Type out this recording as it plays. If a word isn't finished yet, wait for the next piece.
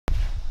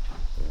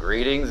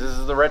Greetings, this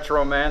is the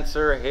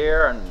Retromancer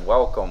here, and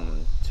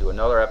welcome to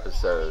another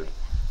episode.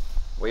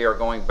 We are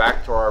going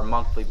back to our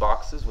monthly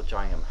boxes, which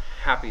I am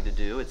happy to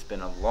do. It's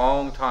been a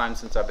long time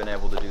since I've been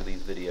able to do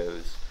these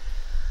videos.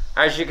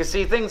 As you can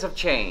see, things have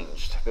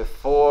changed.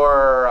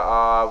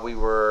 Before, we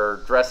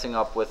were dressing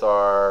up with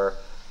our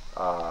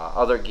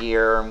other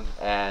gear,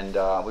 and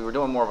we were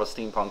doing more of a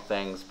steampunk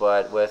things,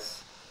 but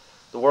with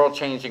the world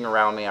changing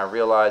around me, I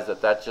realized that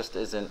that just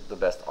isn't the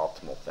best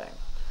optimal thing.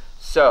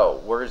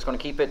 So we're just going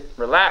to keep it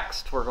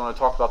relaxed. We're going to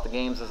talk about the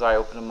games as I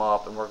open them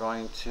up, and we're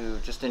going to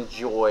just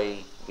enjoy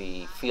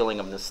the feeling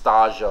of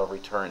nostalgia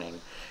returning.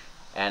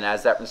 And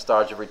as that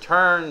nostalgia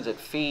returns, it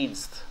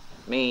feeds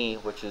me,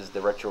 which is the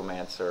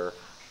Retromancer.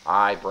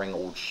 I bring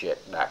old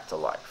shit back to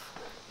life.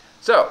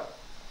 So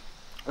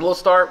we'll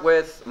start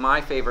with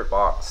my favorite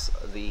box,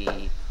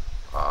 the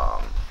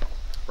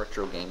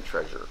Retro Game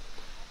Treasure.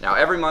 Now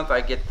every month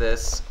I get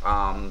this.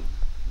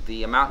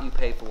 The amount you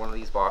pay for one of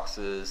these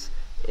boxes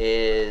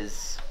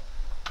is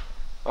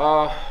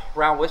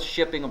around, with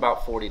shipping,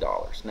 about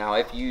 $40. Now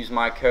if you use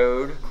my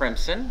code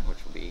Crimson,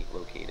 which will be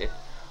located,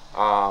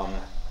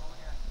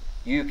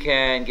 you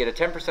can get a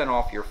 10%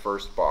 off your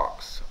first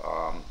box.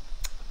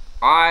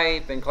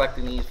 I've been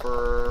collecting these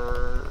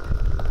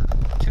for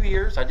 2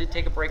 years. I did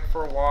take a break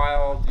for a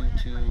while due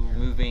to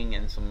moving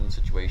and some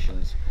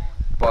situations,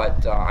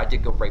 but I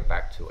did go right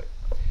back to it.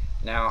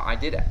 Now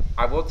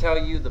I will tell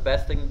you, the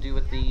best thing to do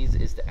with these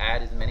is to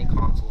add as many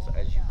consoles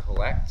as you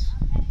collect.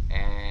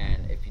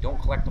 And if you don't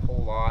collect a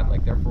whole lot,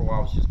 like there for a while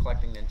I was just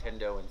collecting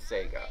Nintendo and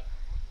Sega.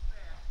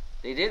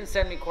 They didn't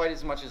send me quite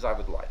as much as I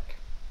would like.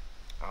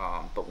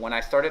 But when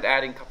I started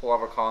adding a couple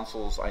other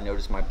consoles, I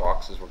noticed my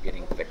boxes were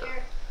getting thicker.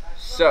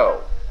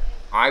 So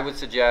I would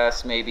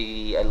suggest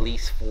maybe at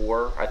least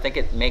 4. I think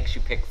it makes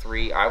you pick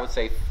 3. I would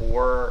say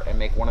 4, and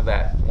make one of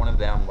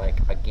them like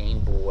a Game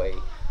Boy,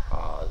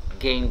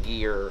 Game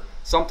Gear,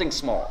 something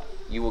small.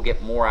 You will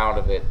get more out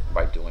of it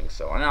by doing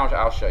so, and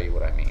I'll show you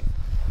what I mean.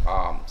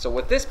 So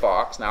with this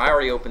box, now I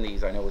already opened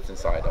these, I know what's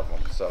inside of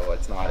them, so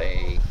it's not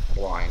a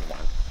blind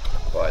one.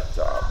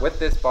 But with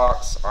this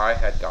box, I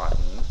had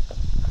gotten,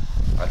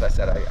 as I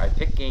said, I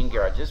picked Game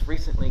Gear. I just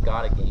recently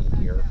got a Game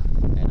Gear,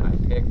 and I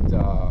picked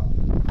up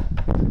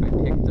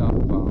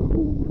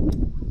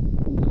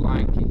the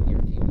Lion King here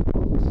came in the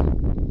box.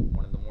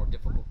 One of the more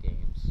difficult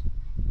games.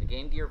 The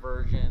Game Gear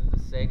version, the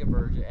Sega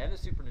version, and the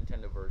Super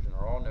Nintendo version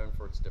are all known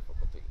for its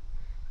difficulty.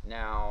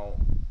 Now,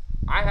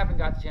 I haven't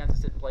got the chance to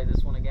sit and play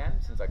this one again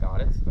since I got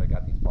it, since I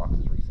got these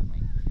boxes recently.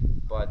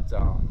 But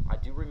I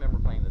do remember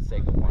playing the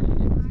Sega one,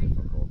 and it was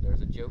difficult.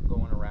 There's a joke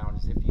going around,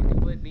 is if you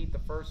can beat the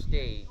first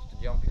stage, the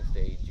jumping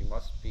stage, you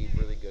must be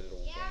really good at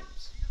old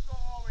games.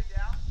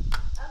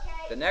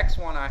 The next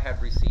one I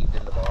have received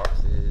in the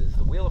box is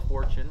the Wheel of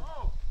Fortune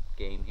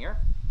game here.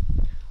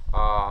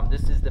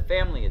 This is the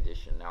Family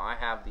Edition. Now I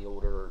have the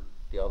other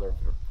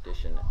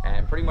edition,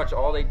 and pretty much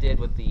all they did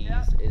with these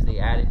is they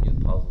added new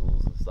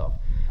puzzles and stuff.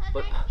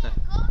 But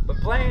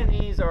playing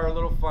these are a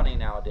little funny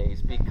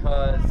nowadays,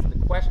 because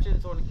the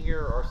questions on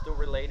here are still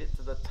related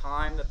to the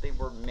time that they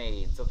were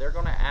made. So they're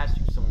going to ask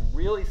you some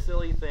really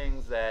silly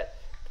things that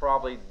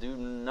probably do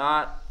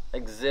not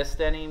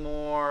exist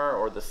anymore,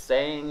 or the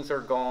sayings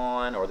are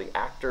gone, or the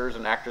actors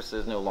and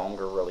actresses no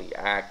longer really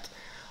act.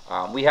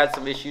 We had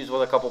some issues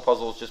with a couple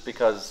puzzles just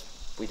because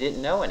we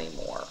didn't know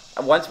anymore.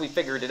 And once we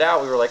figured it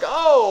out, we were like,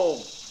 oh!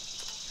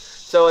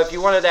 So if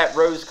you wanted that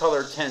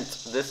rose-colored tint,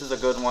 this is a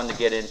good one to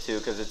get into,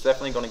 because it's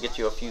definitely going to get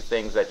you a few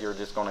things that you're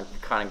just going to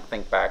kind of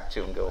think back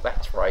to and go,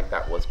 that's right,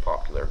 that was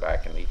popular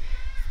back in the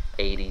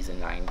 80s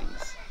and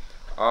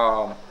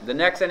 90s. The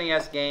next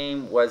NES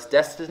game was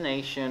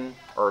Destination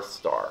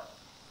Earthstar.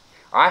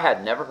 I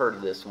had never heard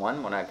of this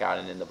one when I got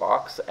it in the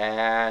box,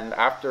 and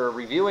after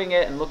reviewing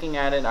it and looking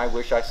at it, I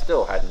wish I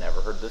still had never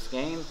heard this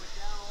game.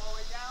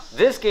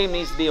 This game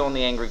needs to be on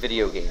the Angry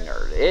Video Game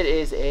Nerd. It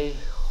is a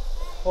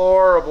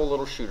horrible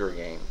little shooter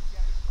game.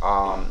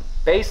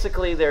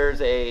 Basically,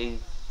 there's a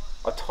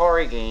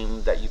Atari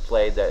game that you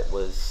played that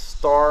was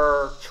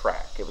Star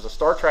Trek. It was a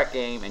Star Trek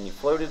game, and you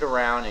floated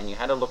around, and you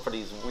had to look for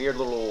these weird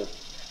little,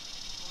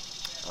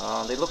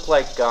 they look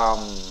like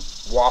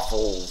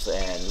waffles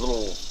and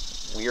little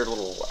weird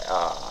little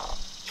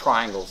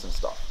triangles and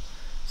stuff.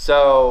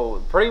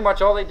 So pretty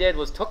much all they did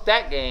was took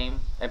that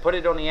game and put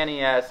it on the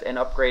NES and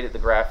upgraded the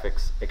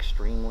graphics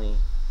extremely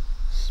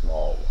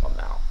small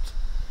amount,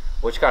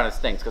 which kind of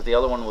stinks because the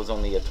other one was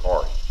on the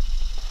Atari.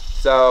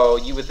 So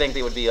you would think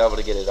they would be able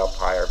to get it up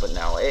higher, but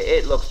no,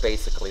 it looks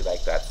basically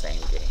like that same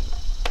game.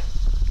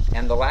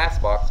 And the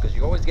last box, because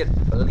you always get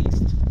at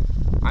least,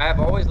 I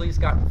have always at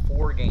least gotten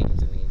 4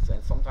 games in these,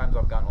 and sometimes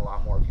I've gotten a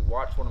lot more. If you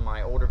watch one of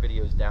my older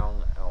videos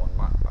down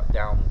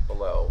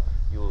below,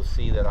 you will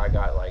see that I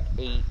got like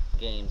 8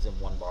 games in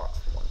one box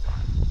at one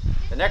time.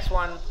 The next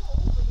one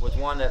was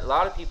one that a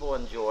lot of people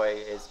enjoy,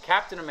 is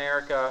Captain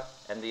America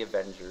and the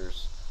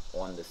Avengers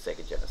on the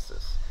Sega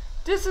Genesis.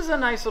 This is a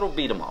nice little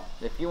beat 'em up.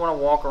 If you want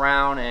to walk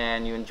around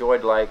and you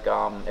enjoyed, like,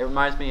 it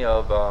reminds me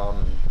of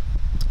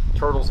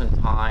Turtles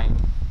in Time,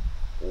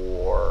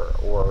 or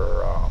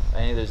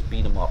any of those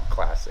beat 'em up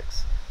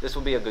classics. this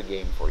will be a good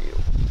game for you.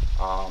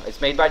 It's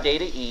made by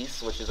Data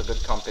East, which is a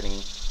good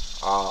company.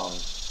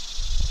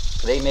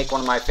 They make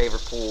one of my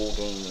favorite pool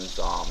games,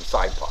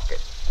 Side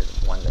Pocket, is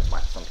one that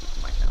some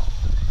people might know.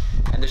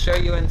 And to show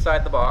you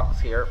inside the box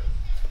here,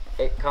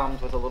 it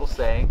comes with a little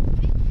saying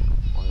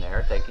on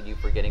there, thanking you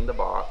for getting the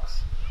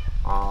box.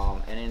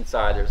 And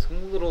inside there's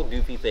some little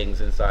goofy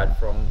things inside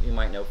from, you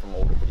might know from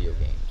older video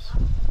games.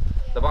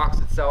 The box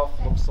itself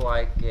looks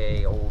like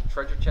a old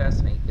treasure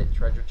chest, an 8-bit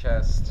treasure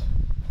chest.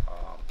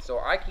 So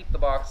I keep the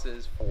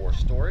boxes for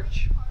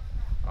storage.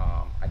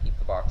 I keep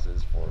the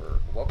boxes for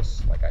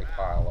looks, like I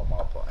pile them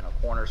up in a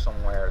corner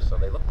somewhere so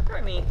they look kind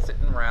of neat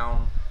sitting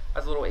around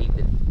as a little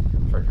 8-bit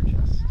treasure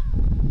chest.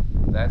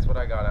 That's what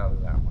I got out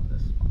of that one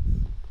this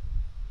month.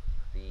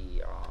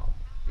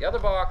 The other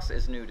box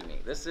is new to me.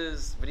 This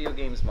is Video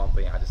Games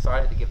Monthly. I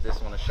decided to give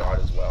this one a shot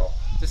as well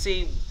to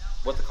see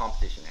what the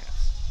competition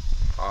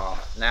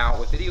has. Now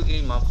with Video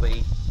Game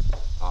Monthly,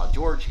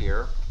 George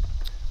here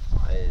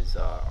is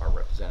our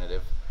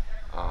representative.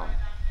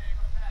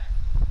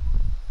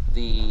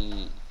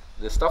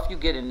 The stuff you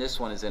get in this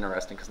one is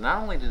interesting because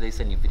not only do they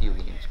send you video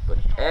games, but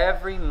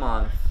every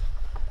month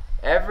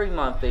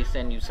they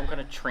send you some kind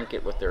of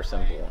trinket with their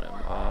symbol in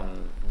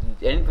them.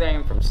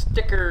 Anything from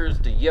stickers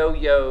to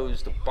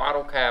yo-yos to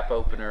bottle cap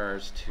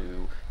openers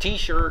to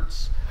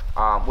t-shirts,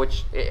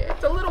 which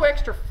it's a little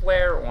extra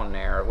flair on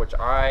there, which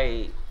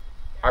I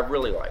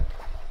really like.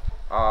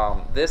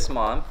 This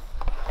month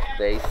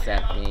they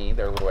sent me,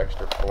 their little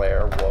extra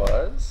flair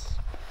was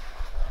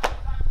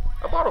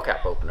a bottle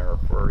cap opener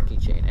for a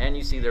keychain, and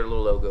you see their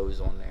little logos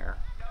on there.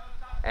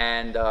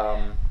 And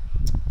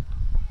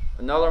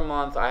another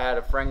month I had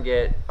a friend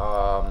get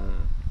what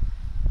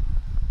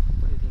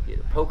did he get?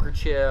 A poker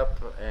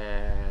chip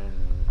and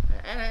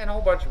a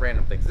whole bunch of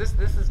random things.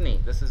 This is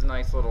neat. This is a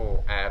nice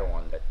little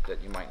add-on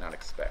that you might not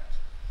expect.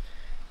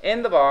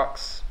 In the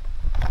box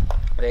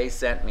they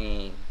sent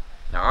me,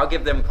 now I'll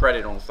give them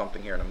credit on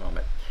something here in a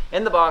moment.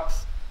 In the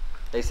box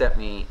they sent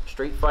me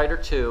Street Fighter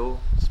 2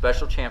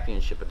 Special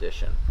Championship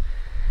Edition.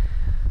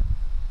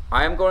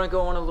 I am going to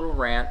go on a little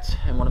rant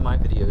in one of my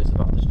videos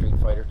about the Street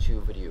Fighter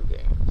 2 video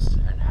games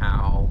and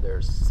how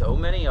there's so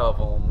many of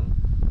them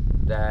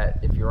that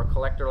if you're a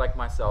collector like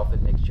myself,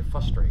 it makes you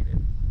frustrated.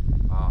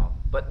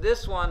 But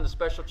this one, the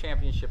Special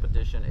Championship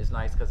Edition, is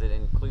nice because it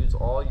includes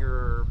all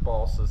your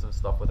bosses and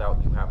stuff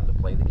without you having to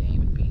play the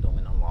game and beat them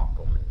and unlock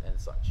them and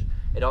such.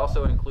 It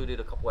also included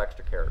a couple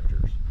extra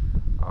characters.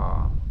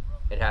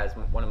 It has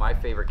one of my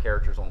favorite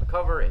characters on the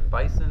cover in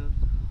Bison.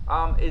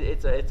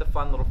 It's a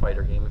fun little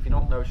fighter game. If you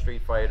don't know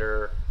Street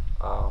Fighter,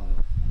 I'm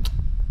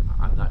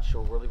not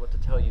sure really what to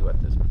tell you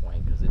at this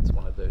point because it's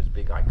one of those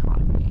big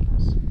iconic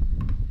games.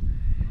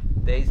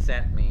 They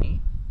sent me,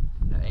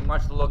 ain't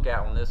much to look at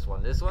on this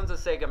one. This one's a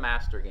Sega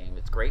Master game.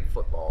 It's great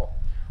football.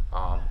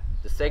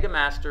 The Sega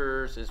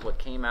Masters is what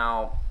came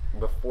out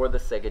before the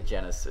Sega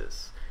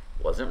Genesis.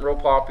 It wasn't real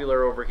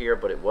popular over here,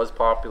 but it was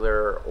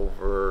popular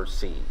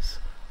overseas.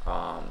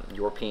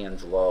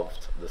 Europeans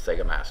loved the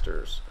Sega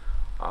Masters.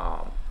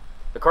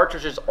 The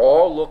cartridges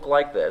all look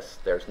like this.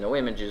 There's no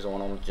images on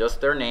them, just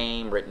their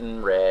name written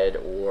in red,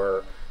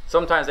 or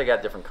sometimes they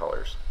got different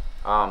colors.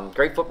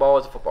 Great football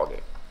is a football game.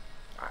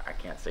 I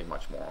can't say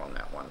much more on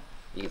that one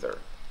either.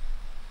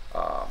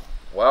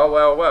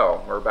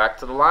 Well, we're back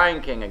to the Lion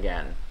King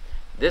again.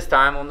 This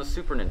time on the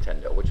Super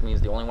Nintendo, which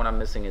means the only one I'm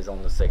missing is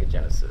on the Sega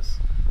Genesis.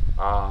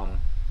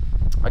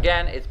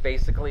 Again, it's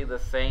basically the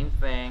same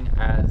thing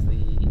as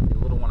the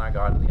little one I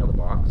got in the other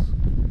box.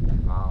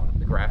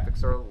 The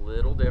graphics are a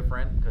little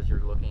different because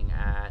you're looking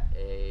at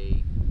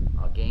a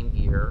Game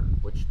Gear,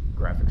 which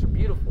graphics are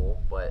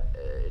beautiful, but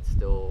it's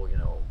still, you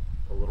know,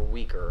 a little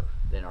weaker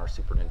than our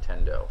Super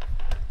Nintendo.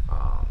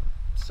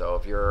 So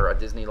if you're a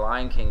Disney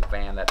Lion King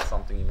fan, that's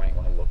something you might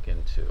want to look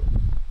into.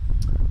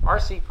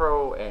 RC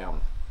Pro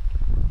Am.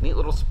 Neat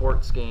little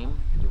sports game.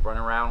 You run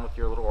around with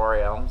your little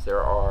RAMs.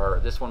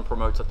 This one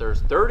promotes that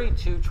there's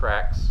 32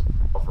 tracks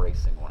of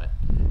racing on it.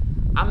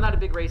 I'm not a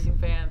big racing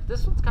fan.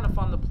 This one's kind of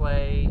fun to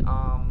play.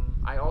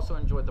 I also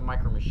enjoyed the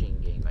Micro Machine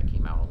game that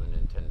came out on the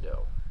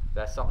Nintendo.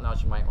 That's something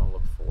else you might want to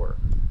look for.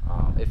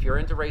 If you're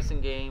into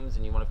racing games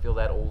and you want to feel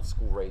that old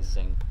school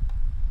racing,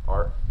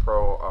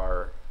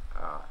 Pro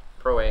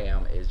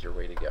AM is your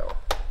way to go.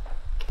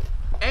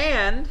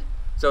 And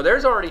so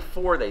there's already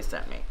 4 they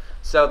sent me.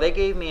 So they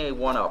gave me a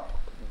 1-up.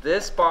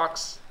 This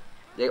box,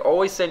 they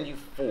always send you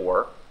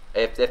 4.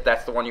 If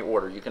that's the one you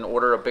order. You can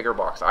order a bigger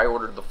box. I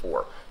ordered the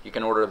 4. You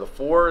can order the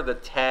 4, the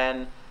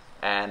 10,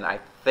 and I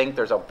think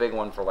there's a big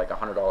one for like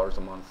 $100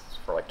 a month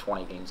for like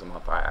 20 games a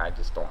month. I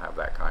just don't have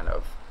that kind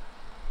of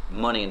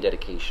money and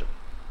dedication.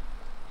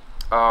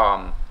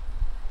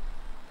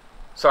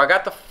 So I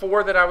got the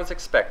 4 that I was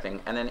expecting,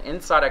 and then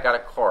inside I got a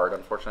card.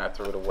 Unfortunately, I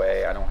threw it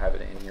away. I don't have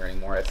it in here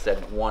anymore. It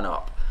said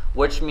 1-up,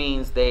 which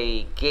means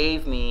they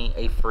gave me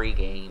a free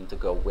game to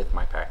go with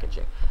my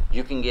packaging.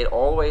 You can get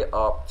all the way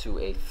up to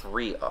a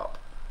 3-up,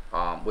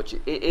 which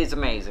is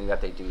amazing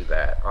that they do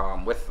that.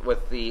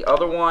 With the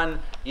other one,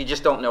 you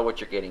just don't know what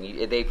you're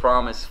getting. They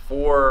promise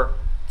 4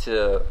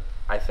 to,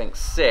 I think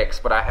 6,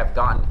 but I have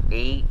gotten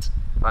 8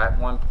 at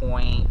one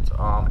point.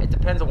 It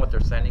depends on what they're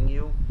sending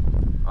you.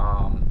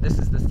 This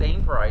is the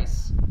same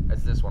price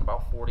as this one,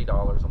 about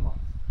 $40 a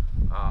month.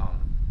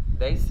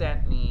 They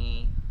sent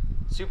me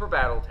Super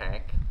Battle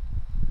Tank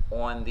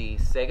on the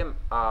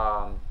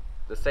Sega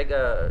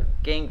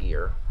Game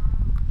Gear,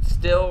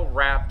 still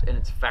wrapped in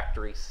its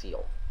factory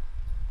seal.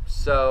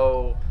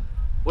 So,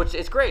 which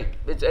is great.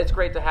 It's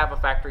great to have a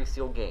factory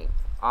seal game.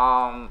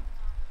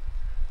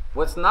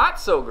 What's not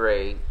so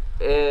great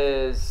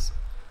is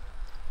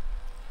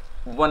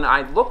when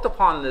I looked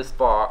upon this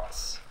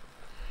box,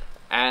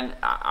 and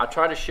I'll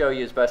try to show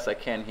you as best I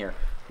can here.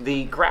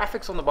 The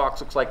graphics on the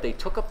box looks like they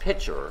took a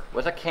picture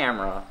with a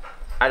camera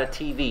at a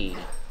TV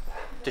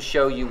to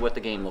show you what the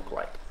game looked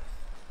like.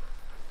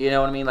 You know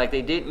what I mean? Like,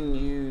 they didn't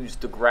use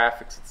the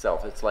graphics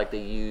itself. It's like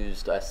they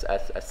used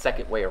a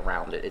second way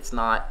around it. It's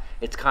not.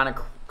 It's kind of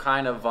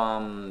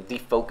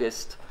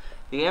defocused.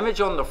 The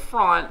image on the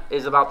front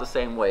is about the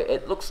same way.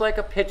 It looks like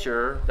a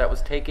picture that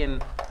was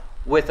taken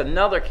with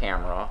another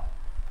camera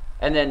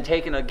and then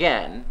taken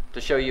again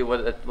to show you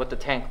what the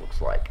tank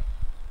looks like.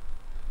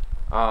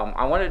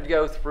 I wanted to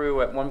go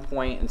through at one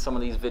point in some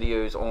of these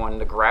videos on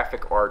the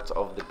graphic arts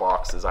of the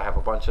boxes. I have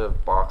a bunch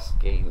of box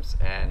games,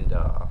 and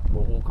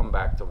we'll come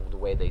back to the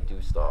way they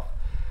do stuff.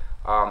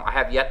 I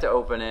have yet to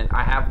open it.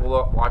 I have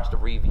watched a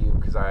review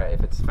because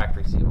if it's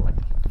factory seal, I like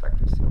to keep the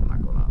factory seal. I'm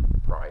not going to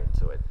pry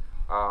into it.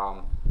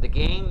 The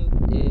game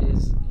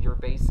is your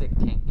basic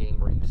tank game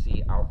where you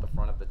see out the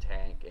front of the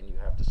tank and you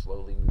have to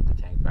slowly move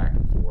the tank back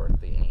and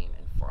forth, the aim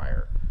and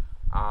fire.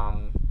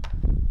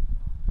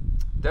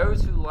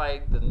 Those who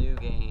like the new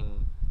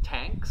game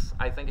Tanks,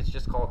 I think it's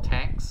just called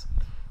Tanks,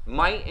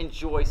 might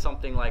enjoy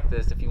something like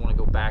this if you want to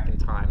go back in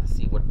time to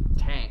see what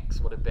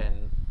Tanks would have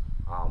been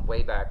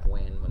way back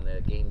when the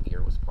Game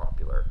Gear was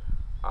popular.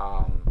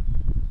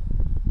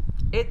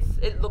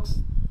 It looks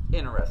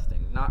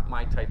interesting. Not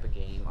my type of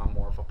game. I'm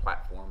more of a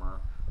platformer.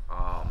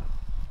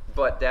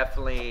 But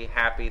definitely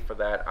happy for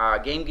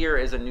that. Game Gear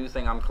is a new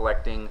thing I'm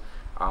collecting.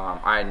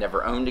 I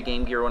never owned a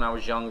Game Gear when I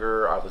was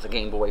younger. I was a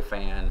Game Boy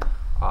fan.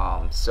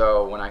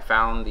 So when I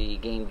found the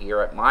Game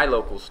Gear at my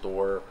local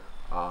store,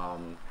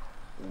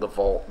 the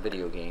Vault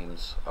Video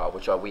Games,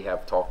 which we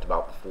have talked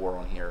about before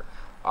on here,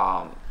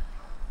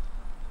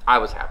 I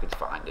was happy to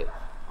find it.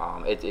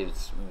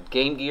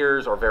 Game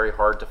Gears are very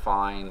hard to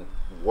find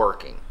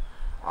working.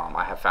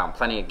 I have found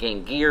plenty of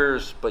Game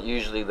Gears, but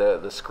usually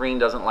the screen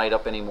doesn't light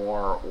up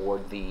anymore, or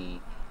the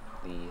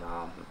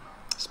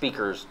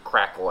speakers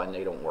crackle and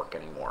they don't work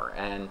anymore.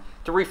 And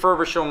to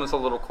refurbish them is a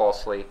little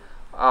costly.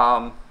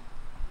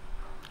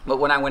 But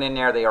when I went in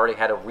there, they already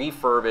had a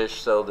refurbish,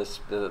 so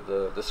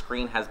the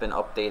screen has been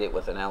updated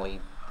with an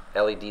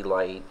LED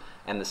light,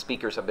 and the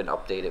speakers have been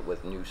updated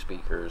with new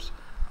speakers.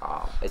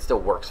 It still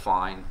works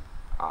fine.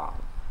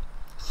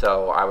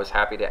 So I was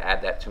happy to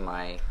add that to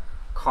my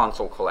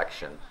console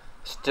collection.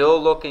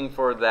 Still looking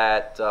for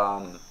that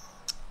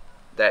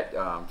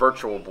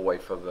Virtual Boy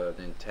for the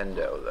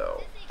Nintendo,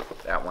 though.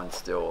 That one's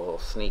still a little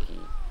sneaky,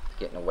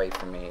 getting away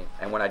from me.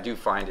 And when I do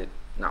find it,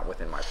 not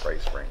within my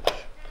price range.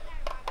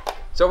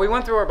 So we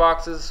went through our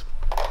boxes.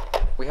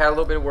 We had a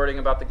little bit of wording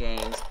about the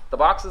games. The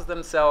boxes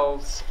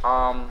themselves,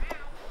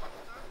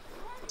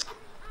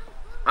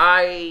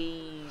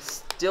 I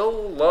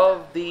still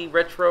love the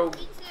Retro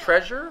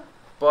Treasure,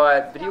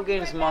 but Video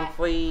Games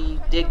Monthly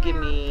did give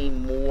me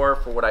more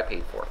for what I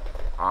paid for.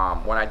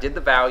 When I did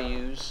the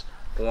values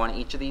on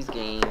each of these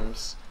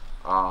games,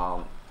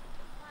 I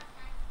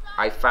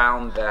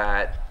found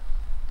that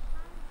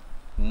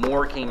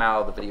more came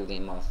out of the Video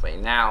Game Monthly.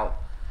 Now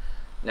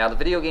the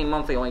Video Game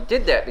Monthly only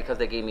did that because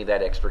they gave me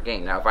that extra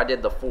game. Now, if I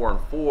did the 4 and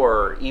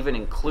 4, even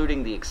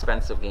including the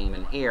expensive game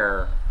in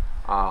here,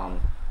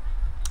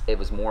 it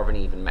was more of an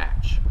even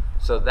match.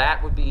 So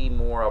that would be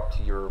more up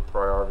to your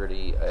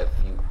priority if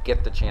you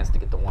get the chance to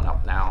get the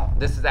 1-up. Now,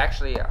 this is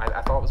actually,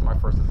 I thought it was my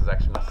first, this is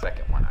actually my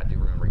second one. I do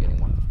remember getting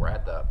one before I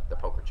had the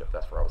poker chip.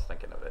 That's where I was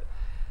thinking of it.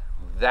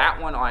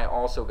 That one I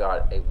also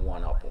got a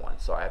 1-up one.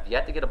 So I have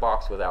yet to get a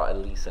box without at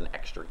least an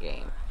extra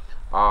game.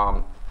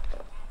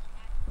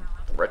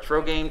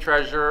 Retro Game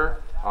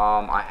Treasure,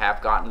 I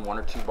have gotten 1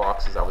 or 2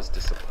 boxes I was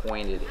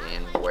disappointed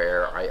in,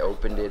 where I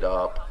opened it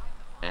up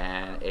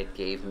and it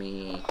gave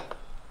me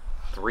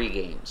 3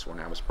 games when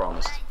I was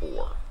promised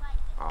 4,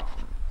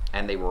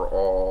 and they were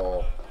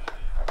all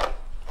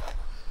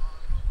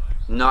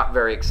not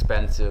very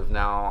expensive.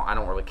 Now, I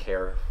don't really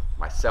care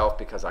myself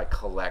because I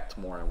collect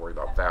more and I worry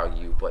about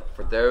value, but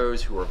for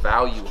those who are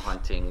value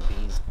hunting,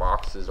 these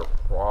boxes are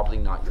probably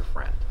not your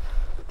friend.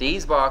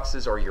 These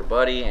boxes are your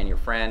buddy and your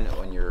friend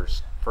when you're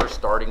first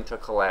starting to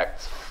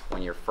collect,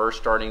 when you're first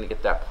starting to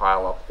get that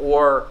pile up,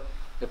 or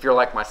if you're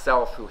like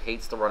myself who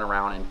hates to run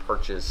around and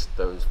purchase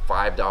those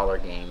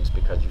 $5 games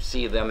because you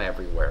see them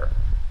everywhere.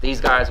 These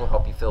guys will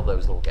help you fill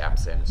those little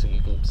gaps in so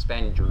you can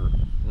spend your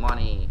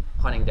money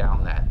hunting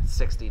down that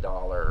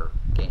 $60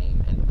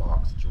 game in the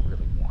box that you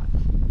really want.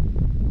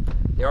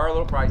 They are a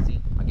little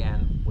pricey.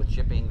 Again, with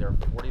shipping, they're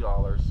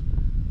 $40.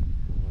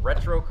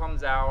 Retro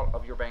comes out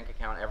of your bank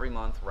account every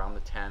month around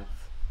the 10th.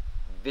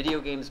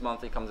 Video Games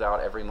Monthly comes out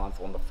every month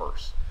on the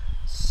 1st.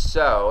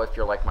 So if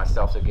you're like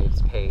myself that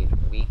gets paid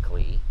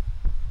weekly,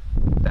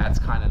 that's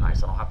kind of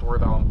nice. I don't have to worry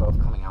about them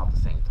both coming out at the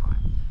same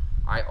time.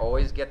 I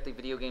always get the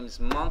Video Games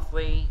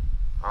Monthly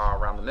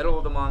around the middle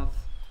of the month,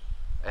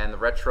 and the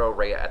Retro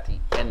right at the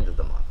end of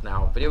the month.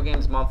 Now, Video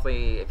Games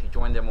Monthly, if you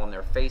join them on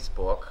their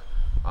Facebook,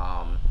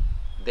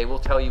 they will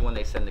tell you when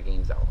they send the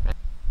games out.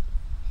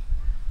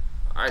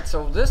 Alright,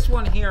 so this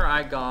one here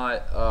I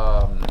got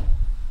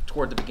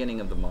toward the beginning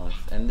of the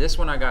month, and this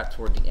one I got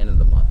toward the end of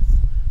the month.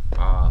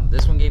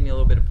 This one gave me a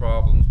little bit of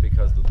problems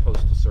because the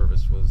postal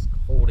service was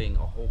holding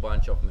a whole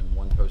bunch of them in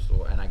one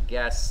postal, and I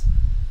guess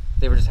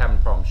they were just having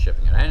problems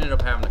shipping it. I ended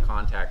up having to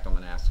contact them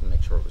and ask them to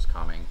make sure it was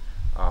coming.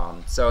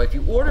 So if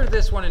you order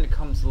this one and it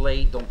comes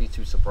late, don't be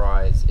too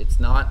surprised. It's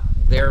not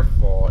their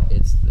fault.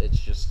 It's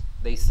just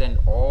they send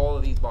all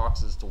of these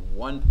boxes to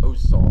one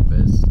post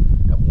office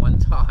at one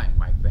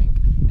time, I think,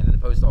 and then the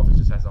post office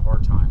just has a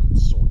hard time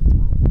sorting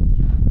through.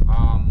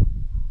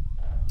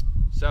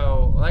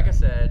 So like I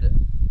said,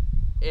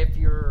 if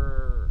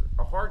you're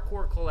a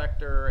hardcore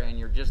collector and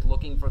you're just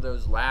looking for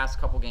those last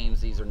couple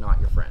games, these are not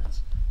your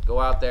friends. Go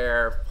out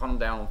there, hunt them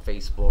down on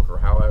Facebook or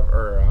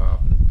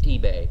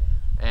eBay,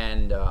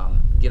 and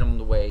get them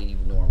the way you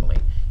normally.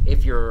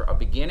 If you're a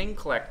beginning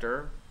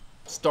collector,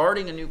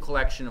 starting a new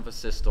collection of a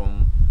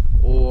system,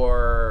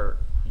 or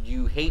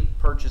you hate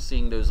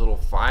purchasing those little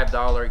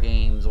 $5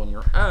 games on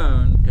your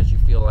own because you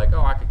feel like,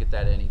 oh, I could get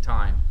that at any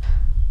time,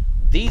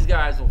 these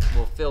guys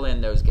will fill in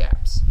those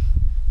gaps.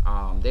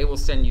 They will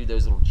send you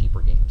those little cheaper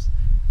games.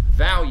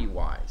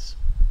 Value-wise,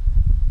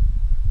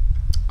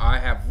 I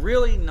have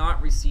really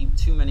not received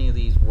too many of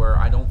these where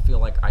I don't feel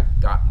like I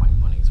got my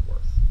money's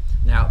worth.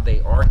 Now, they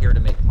are here to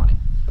make money,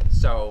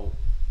 so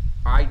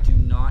I do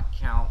not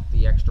count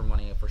the extra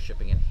money for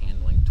shipping and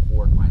handling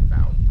toward my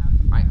value.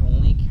 I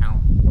only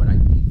count what I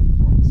paid for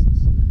the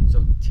boxes.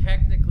 So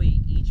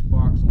technically, each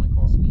box only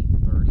cost me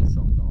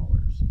 $30-some.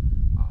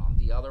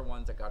 The other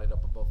ones that got it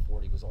up above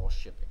 40 was all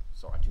shipping,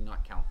 so I do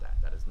not count that.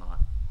 That is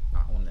not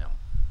on them.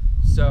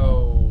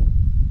 So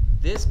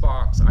this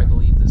box, I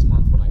believe this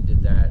month when I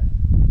did that,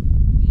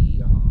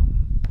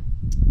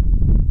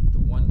 the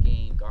one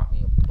game got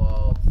me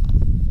above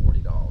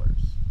 $40.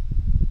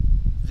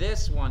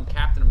 This one,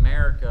 Captain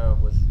America,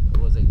 was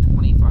a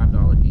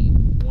 $25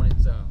 game on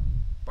its own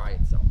by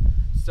itself.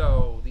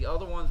 So the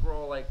other ones were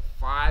all like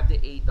 $5 to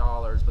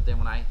 $8, but then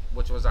I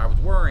was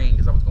worrying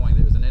because I was going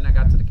there, and then I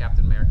got to the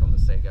Captain America on the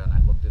Sega and I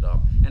looked it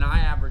up, and I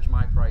average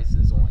my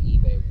prices on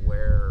eBay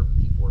where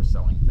people are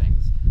selling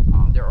things.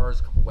 There are a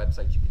couple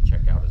websites you can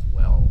check out as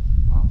well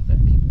that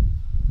people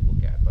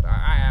look at, but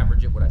I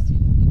average it what I see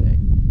on eBay,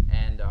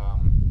 and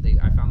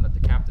I found that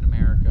the Captain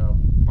America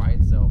by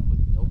itself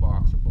with no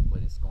box or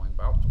booklet is going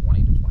about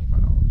 $20 to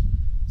 $25.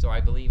 So I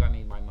believe I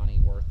made my money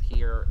worth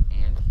here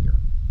and here.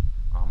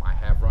 I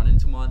have run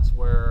into months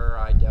where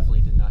I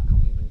definitely did not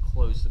come even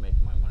close to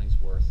making my money's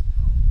worth,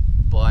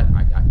 but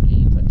I got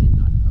games I did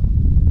not know.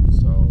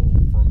 So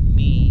for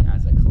me,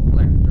 as a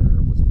collector,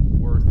 it was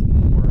worth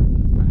more than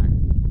the fact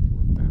what they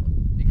were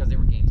valued, because they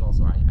were games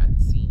also I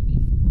hadn't seen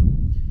before.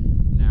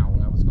 Now,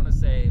 what I was going to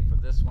say for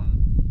this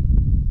one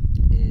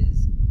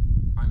is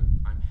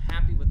I'm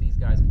happy with these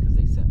guys because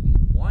they sent me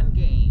one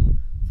game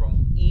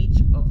from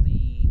each of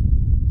the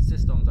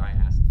systems I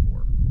asked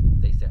for.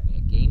 They sent me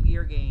a Game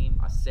Gear game,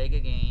 a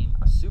Sega game,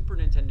 a Super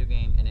Nintendo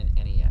game, and an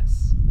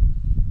NES.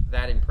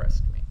 That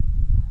impressed me.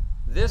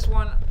 This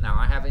one, now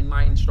I have in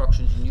my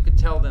instructions, and you could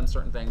tell them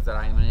certain things that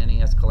I am an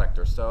NES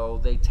collector, so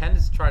they tend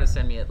to try to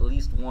send me at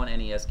least one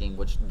NES game,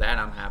 which that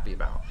I'm happy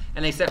about.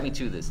 And they sent me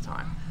two this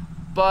time.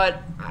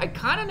 But I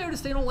kind of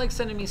noticed they don't like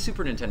sending me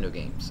Super Nintendo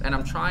games, and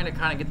I'm trying to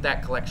kind of get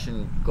that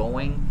collection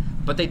going.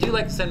 But they do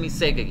like to send me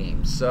Sega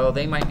games, so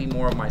they might be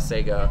more of my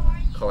Sega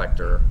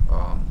collector.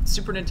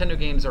 Super Nintendo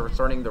games are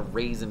starting to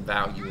raise in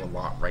value a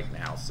lot right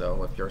now,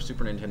 so if you're a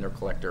Super Nintendo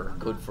collector,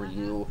 good for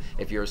you.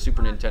 If you're a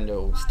Super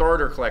Nintendo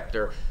starter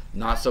collector,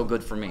 not so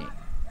good for me.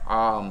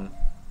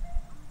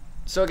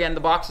 So again, the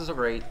boxes are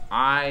great.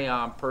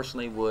 I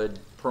personally would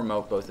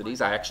promote both of these.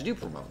 I actually do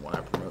promote one.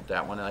 I promote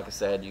that one, and like I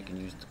said, you can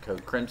use the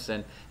code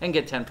Crimson and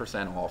get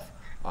 10% off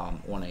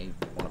on a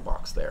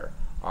box there.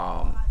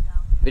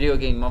 Video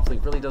Game Monthly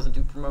really doesn't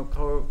do promote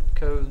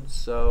codes,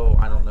 so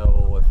I don't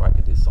know if I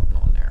could do something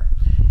on there.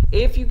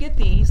 If you get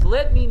these,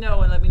 let me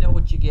know, and let me know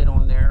what you get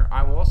on there.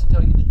 I will also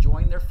tell you to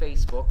join their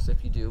Facebooks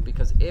if you do,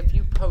 because if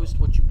you post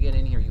what you get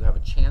in here, you have a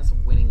chance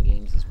of winning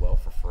games as well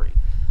for free.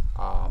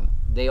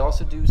 They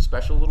also do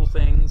special little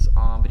things.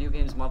 Video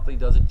Games Monthly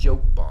does a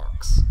joke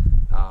box,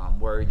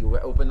 where you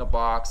open the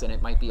box and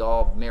it might be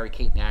all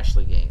Mary-Kate and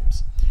Ashley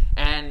games.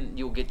 And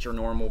you'll get your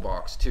normal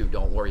box too.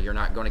 Don't worry, you're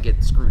not going to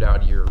get screwed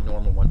out of your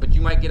normal one. But you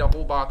might get a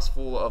whole box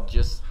full of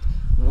just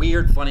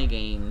weird, funny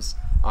games.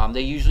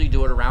 They usually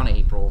do it around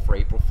April for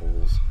April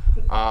Fools.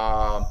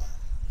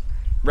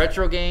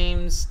 Retro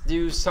Games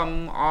do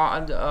some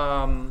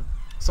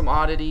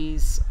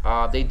oddities.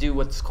 They do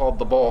what's called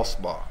the Boss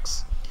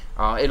Box.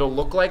 It'll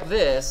look like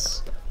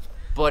this,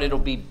 but it'll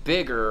be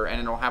bigger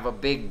and it'll have a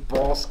big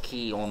boss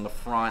key on the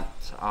front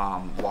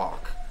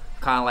lock,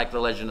 kind of like the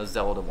Legend of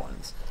Zelda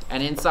ones.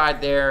 And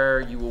inside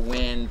there, you will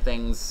win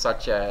things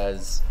such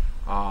as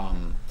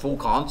full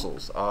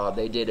consoles.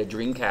 They did a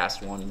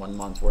Dreamcast one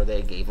month where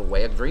they gave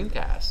away a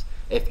Dreamcast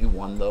if you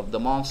won the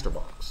Monster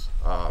Box.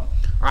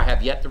 I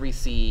have yet to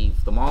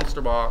receive the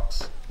Monster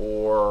Box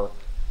or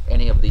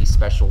any of these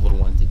special little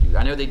ones they do.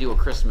 I know they do a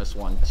Christmas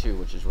one too,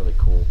 which is really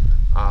cool,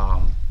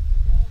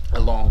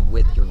 along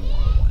with your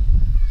normal one.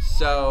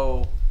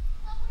 So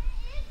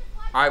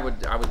I would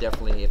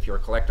definitely, if you're a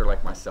collector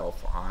like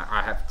myself,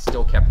 I have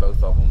still kept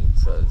both of them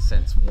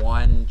since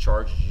one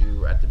charges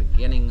you at the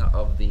beginning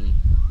of the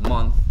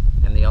month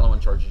and the other one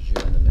charges you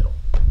in the middle.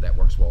 That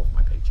works well with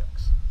my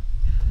paychecks.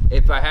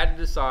 If I had to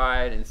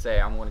decide and say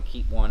I'm going to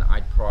keep one,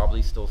 I'd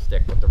probably still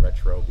stick with the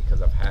retro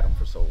because I've had them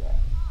for so long.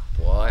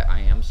 But I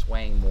am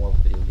swaying more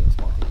with Video Games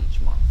Monthly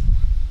each month.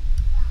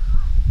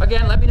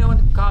 Again, let me know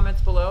in the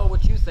comments below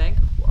what you think.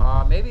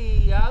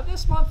 Maybe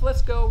this month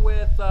let's go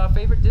with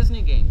favorite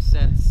Disney games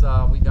since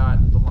we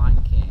got The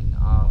Lion King.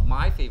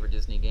 My favorite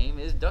Disney game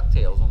is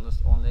DuckTales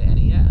on the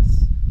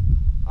NES.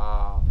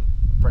 A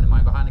friend of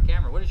mine behind the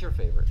camera. What is your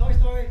favorite? Toy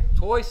Story.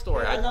 Toy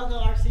Story. Yeah, I love the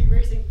RC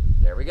racing.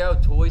 There we go.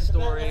 Toy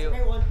Story. That's a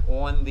great one.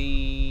 On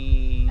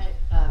the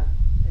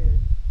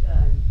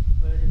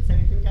what is it?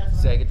 Sega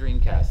Dreamcast. Sega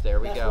Dreamcast. There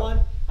we That's go. One.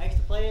 I used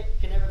to play it.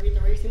 Can never beat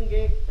the racing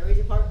game. The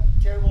racing part.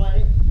 Terrible at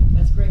it.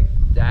 That's great.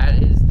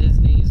 That is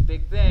Disney's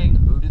big thing.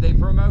 Who do they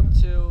promote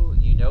to?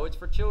 You know it's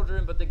for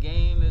children, but the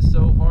game is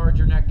so hard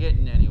you're not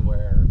getting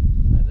anywhere.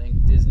 I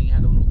think Disney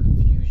had a little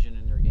confusion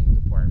in their game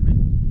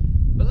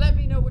department. But let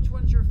me know which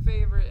one's your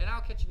favorite, and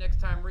I'll catch you next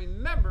time.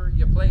 Remember,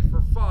 you play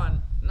for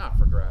fun, not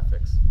for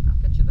graphics. I'll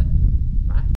catch you then.